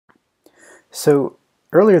So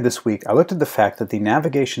earlier this week, I looked at the fact that the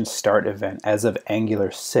NavigationStart event as of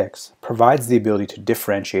Angular 6 provides the ability to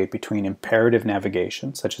differentiate between imperative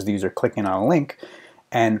navigation, such as the user clicking on a link,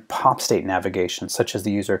 and PopState navigation, such as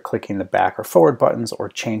the user clicking the back or forward buttons or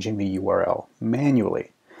changing the URL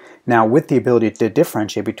manually. Now, with the ability to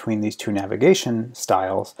differentiate between these two navigation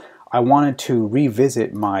styles, I wanted to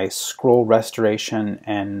revisit my scroll restoration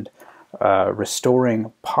and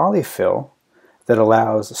restoring polyfill that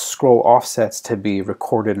allows scroll offsets to be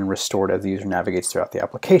recorded and restored as the user navigates throughout the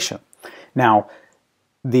application. Now,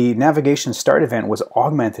 the NavigationStart event was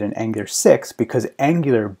augmented in Angular 6 because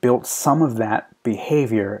Angular built some of that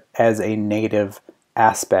behavior as a native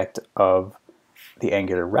aspect of the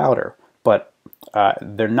Angular router. But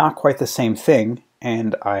they're not quite the same thing,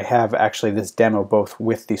 and I have actually this demo both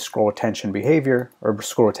with the scroll attention behavior, or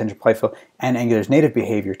scroll attention polyfill, and Angular's native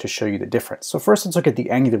behavior to show you the difference. So first let's look at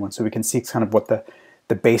the Angular one so we can see kind of what the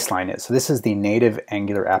baseline is. So this is the native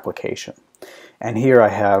Angular application. And here I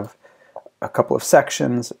have a couple of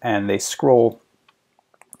sections and they scroll,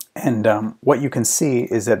 and what you can see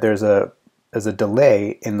is that there's a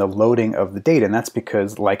delay in the loading of the data, and that's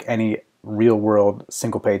because, like any real-world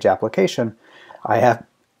single-page application, I have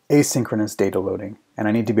asynchronous data loading, and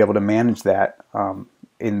I need to be able to manage that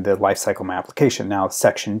in the lifecycle of my application. Now,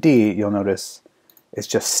 section D, you'll notice, is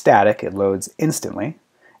just static. It loads instantly.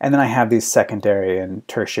 And then I have these secondary and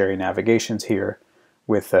tertiary navigations here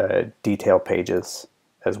with detail pages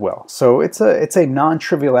as well. So it's a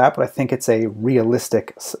non-trivial app, but I think it's a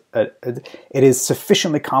realistic, it is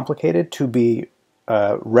sufficiently complicated to be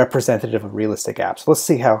representative of realistic apps. So let's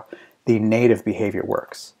see how the native behavior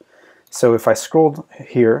works. So if I scroll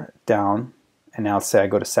here down, and now say I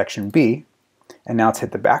go to section B, and now let's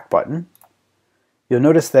hit the back button, you'll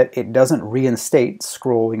notice that it doesn't reinstate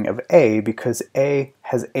scrolling of A because A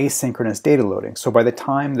has asynchronous data loading. So by the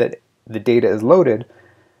time that the data is loaded,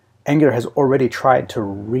 Angular has already tried to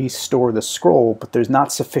restore the scroll, but there's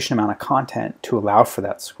not sufficient amount of content to allow for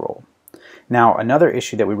that scroll. Now, another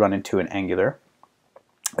issue that we run into in Angular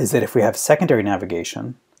is that if we have secondary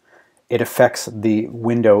navigation, it affects the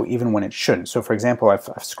window even when it shouldn't. So for example, I've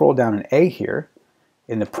scrolled down an A here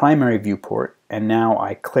in the primary viewport, and now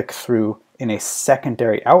I click through in a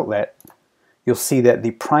secondary outlet, you'll see that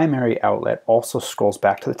the primary outlet also scrolls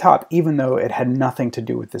back to the top, even though it had nothing to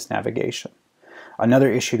do with this navigation.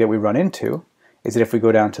 Another issue that we run into is that if we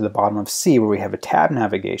go down to the bottom of C where we have a tab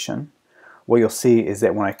navigation, what you'll see is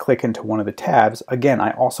that when I click into one of the tabs, again,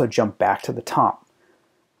 I also jump back to the top,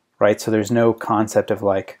 right? So there's no concept of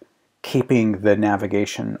like keeping the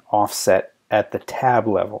navigation offset at the tab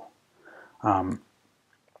level.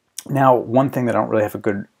 Now, one thing that I don't really have a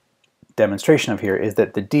good demonstration of here is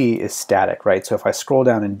that the D is static, right? So if I scroll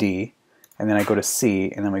down in D, and then I go to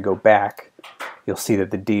C, and then we go back, you'll see that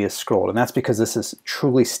the D is scrolled. And that's because this is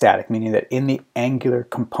truly static, meaning that in the Angular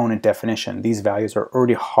component definition, these values are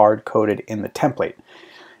already hard-coded in the template.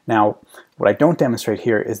 Now, what I don't demonstrate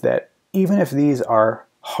here is that even if these are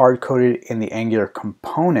hard-coded in the Angular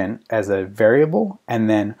component as a variable and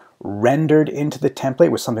then rendered into the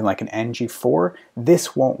template with something like an ng4,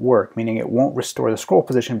 this won't work, meaning it won't restore the scroll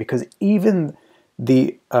position because even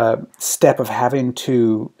the step of having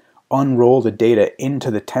to unroll the data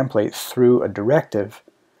into the template through a directive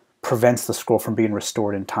prevents the scroll from being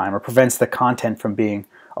restored in time, or prevents the content from being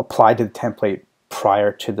applied to the template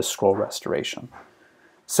prior to the scroll restoration.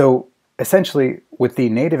 So essentially, with the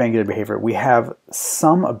native Angular behavior, we have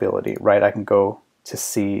some ability, right? I can go to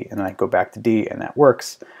C and then I go back to D and that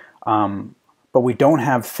works. But we don't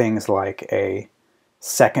have things like a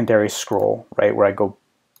secondary scroll, right? Where I go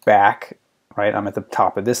back, right? I'm at the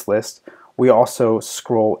top of this list. We also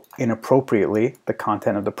scroll inappropriately the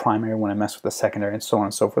content of the primary when I mess with the secondary, and so on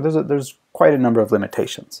and so forth. There's quite a number of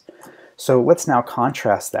limitations. So let's now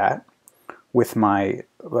contrast that with my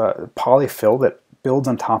polyfill that builds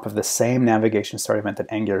on top of the same NavigationStart event that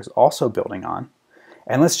Angular is also building on.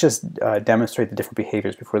 And let's just demonstrate the different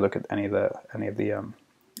behaviors before we look at any of the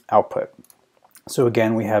output. So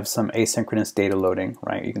again, we have some asynchronous data loading,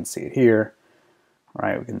 right? You can see it here,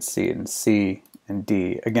 right? We can see it in C and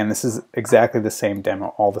D. Again, this is exactly the same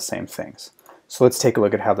demo, all the same things. So let's take a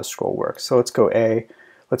look at how the scroll works. So let's go A,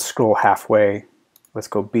 let's scroll halfway, let's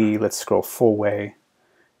go B, let's scroll full way,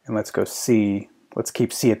 and let's go C, let's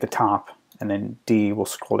keep C at the top, and then D will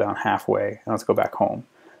scroll down halfway, and let's go back home.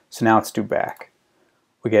 So now let's do back.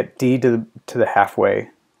 We get D to the halfway,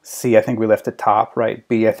 C I think we left at top, right?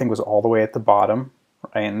 B I think was all the way at the bottom,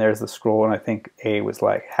 right? And there's the scroll, and I think A was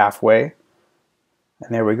like halfway.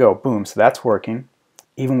 And there we go, boom, so that's working,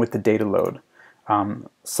 even with the data load.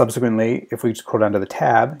 Subsequently, if we scroll down to the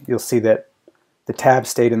tab, you'll see that the tab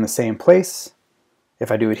stayed in the same place.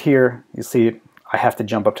 If I do it here, you see I have to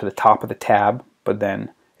jump up to the top of the tab, but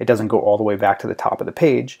then it doesn't go all the way back to the top of the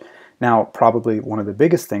page. Now, probably one of the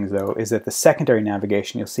biggest things, though, is that the secondary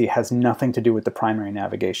navigation, you'll see, has nothing to do with the primary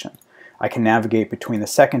navigation. I can navigate between the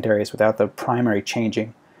secondaries without the primary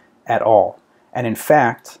changing at all. And in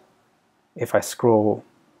fact, if I scroll,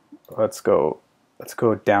 let's go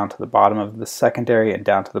down to the bottom of the secondary and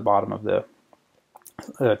down to the bottom of the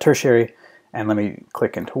tertiary, and let me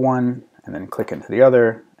click into one and then click into the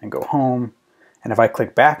other and go home. And if I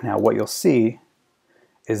click back now, what you'll see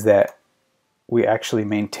is that we actually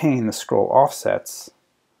maintain the scroll offsets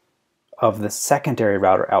of the secondary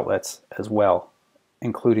router outlets as well,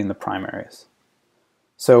 including the primaries.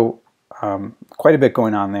 So quite a bit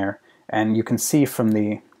going on there, and you can see from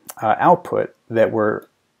the output that we're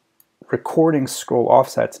recording scroll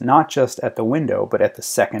offsets not just at the window but at the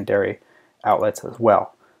secondary outlets as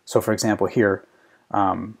well. So for example here,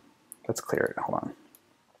 let's clear it, hold on.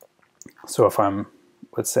 So if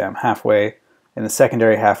let's say I'm halfway in the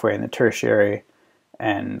secondary, halfway in the tertiary,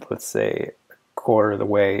 and let's say a quarter of the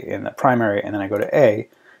way in the primary, and then I go to A,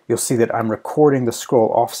 you'll see that I'm recording the scroll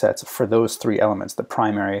offsets for those three elements, the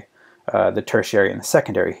primary, the tertiary, and the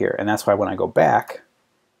secondary here. And that's why when I go back,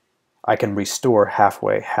 I can restore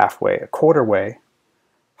halfway, halfway, a quarter way,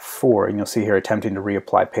 4, and you'll see here attempting to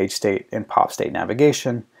reapply page state in PopState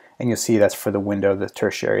navigation, and you'll see that's for the window, the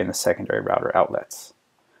tertiary, and the secondary router outlets.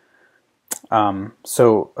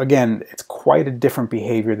 So again, it's quite a different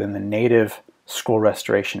behavior than the native scroll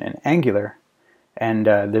restoration in Angular, and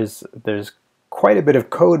there's quite a bit of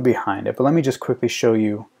code behind it, but let me just quickly show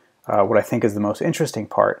you what I think is the most interesting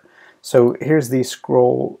part. So here's the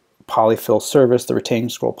scroll polyfill service, the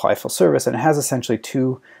retained scroll polyfill service, and it has essentially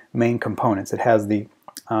two main components. It has the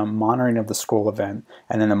monitoring of the scroll event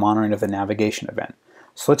and then the monitoring of the navigation event.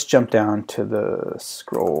 So let's jump down to the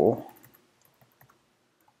scroll,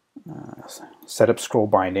 setup scroll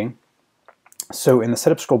binding. So in the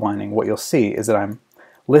setup scroll binding, what you'll see is that I'm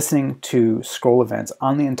listening to scroll events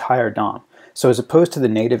on the entire DOM. So as opposed to the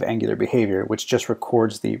native Angular behavior, which just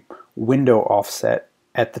records the window offset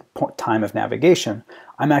at the time of navigation,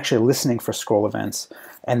 I'm actually listening for scroll events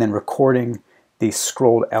and then recording the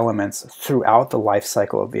scrolled elements throughout the life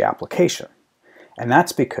cycle of the application. And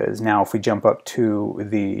that's because now if we jump up to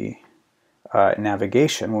the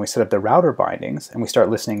navigation, when we set up the router bindings and we start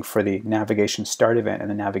listening for the navigation start event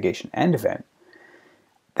and the navigation end event,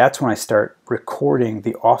 that's when I start recording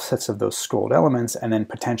the offsets of those scrolled elements and then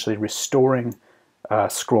potentially restoring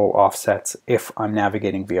scroll offsets if I'm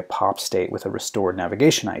navigating via PopState with a restored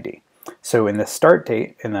navigation ID. So in the start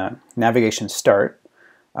date, in the navigation start,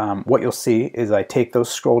 what you'll see is I take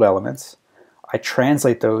those scrolled elements, I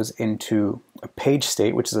translate those into a page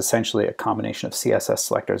state, which is essentially a combination of CSS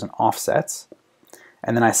selectors and offsets,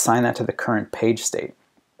 and then I assign that to the current page state.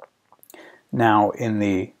 Now in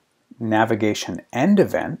the navigation end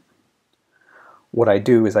event, what I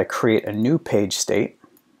do is I create a new page state,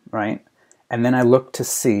 right? And then I look to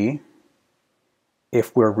see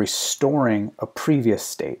if we're restoring a previous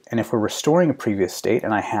state. And if we're restoring a previous state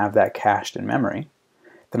and I have that cached in memory,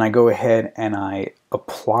 then I go ahead and I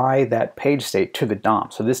apply that page state to the DOM.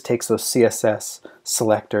 So this takes those CSS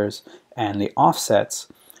selectors and the offsets,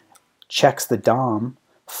 checks the DOM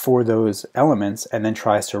for those elements, and then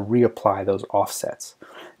tries to reapply those offsets.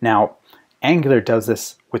 Now, Angular does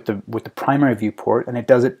this with the primary viewport, and it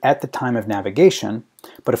does it at the time of navigation,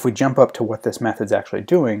 but if we jump up to what this method's actually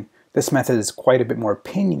doing, this method is quite a bit more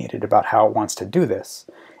opinionated about how it wants to do this.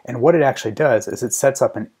 And what it actually does is it sets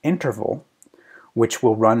up an interval which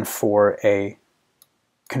will run for a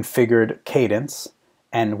configured cadence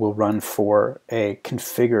and will run for a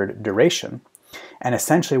configured duration. And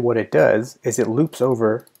essentially what it does is it loops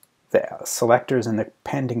over the selectors in the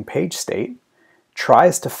pending page state,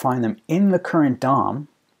 tries to find them in the current DOM,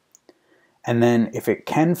 and then if it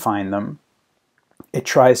can find them, it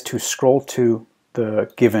tries to scroll to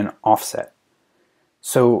the given offset.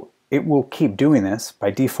 So it will keep doing this.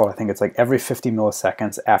 By default, I think it's like every 50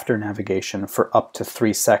 milliseconds after navigation for up to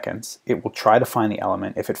 3 seconds. It will try to find the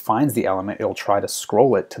element. If it finds the element, it'll try to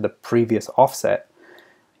scroll it to the previous offset.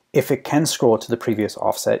 If it can scroll it to the previous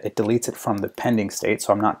offset, it deletes it from the pending state,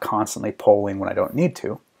 so I'm not constantly polling when I don't need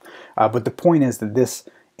to. But the point is that this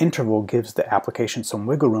interval gives the application some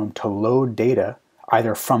wiggle room to load data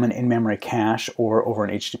either from an in-memory cache or over an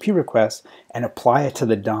HTTP request and apply it to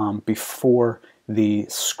the DOM before the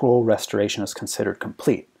scroll restoration is considered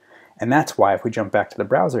complete. And that's why if we jump back to the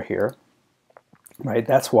browser here, right,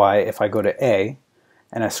 that's why if I go to A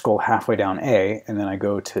and I scroll halfway down A and then I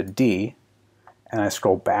go to D and I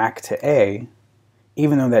scroll back to A,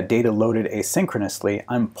 even though that data loaded asynchronously,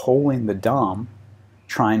 I'm polling the DOM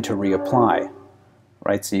trying to reapply,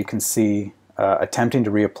 right? So you can see attempting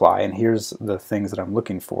to reapply, and here's the things that I'm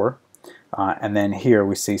looking for. And then here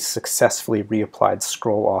we see successfully reapplied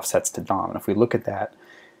scroll offsets to DOM. And if we look at that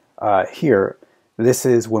here, this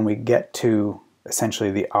is when we get to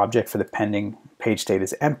essentially the object for the pending page state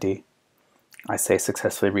is empty. I say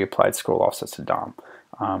successfully reapplied scroll offsets to DOM.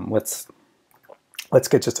 Let's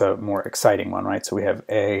get just a more exciting one, right? So we have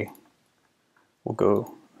we'll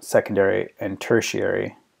go secondary and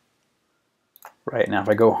tertiary. Right, now if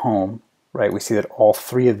I go home, right, we see that all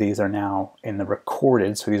three of these are now in the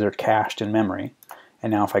recorded, so these are cached in memory.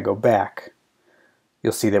 And now if I go back,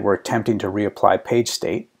 you'll see that we're attempting to reapply page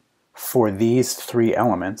state for these three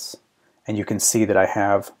elements, and you can see that I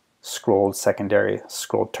have scrolled secondary,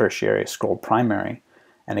 scrolled tertiary, scrolled primary,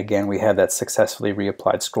 and again we have that successfully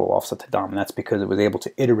reapplied scroll offset to DOM, and that's because it was able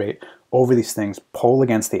to iterate over these things, poll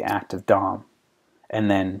against the active DOM, and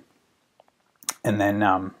then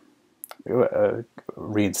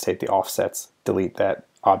reinstate the offsets, delete that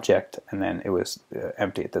object, and then it was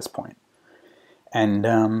empty at this point. And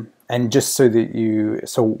just so that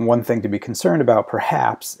so one thing to be concerned about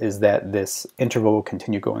perhaps is that this interval will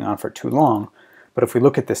continue going on for too long. But if we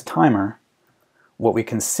look at this timer, what we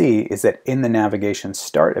can see is that in the navigation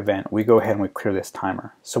start event, we go ahead and we clear this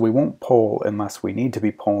timer. So we won't poll unless we need to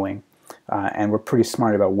be polling, and we're pretty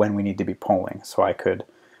smart about when we need to be polling. So I could,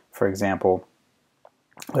 for example,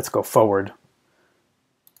 let's go forward,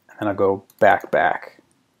 and then I'll go back,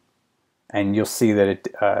 and you'll see that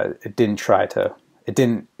it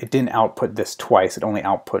didn't output this twice. It only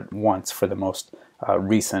output once for the most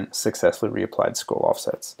recent successfully reapplied scroll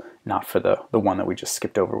offsets, not for the one that we just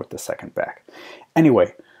skipped over with the second back.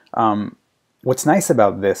 Anyway, what's nice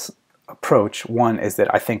about this approach, one, is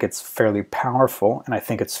that I think it's fairly powerful, and I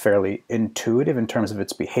think it's fairly intuitive in terms of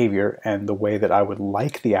its behavior and the way that I would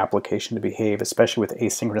like the application to behave, especially with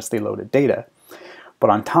asynchronously loaded data. But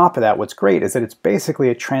on top of that, what's great is that it's basically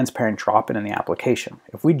a transparent drop-in in the application.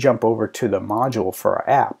 If we jump over to the module for our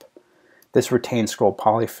app, this retain scroll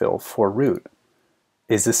polyfill for root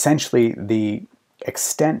is essentially the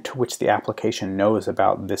extent to which the application knows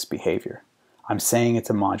about this behavior. I'm saying it's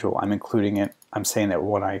a module, I'm including it, I'm saying that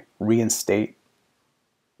when I reinstate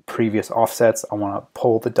previous offsets, I want to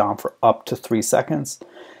pull the DOM for up to 3 seconds,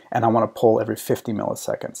 and I want to pull every 50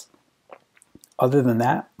 milliseconds. Other than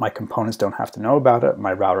that, my components don't have to know about it,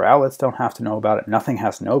 my router outlets don't have to know about it, nothing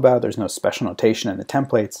has to know about it, there's no special notation in the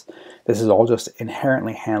templates. This is all just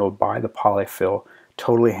inherently handled by the polyfill,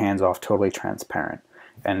 totally hands-off, totally transparent.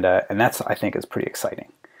 And that's, I think, is pretty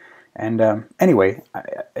exciting. And anyway,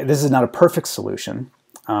 this is not a perfect solution,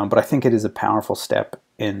 but I think it is a powerful step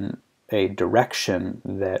in a direction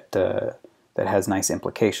that that has nice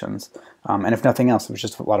implications. And if nothing else, it was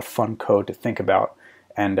just a lot of fun code to think about,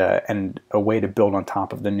 and a way to build on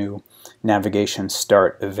top of the new navigation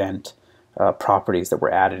start event properties that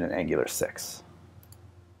were added in Angular 6.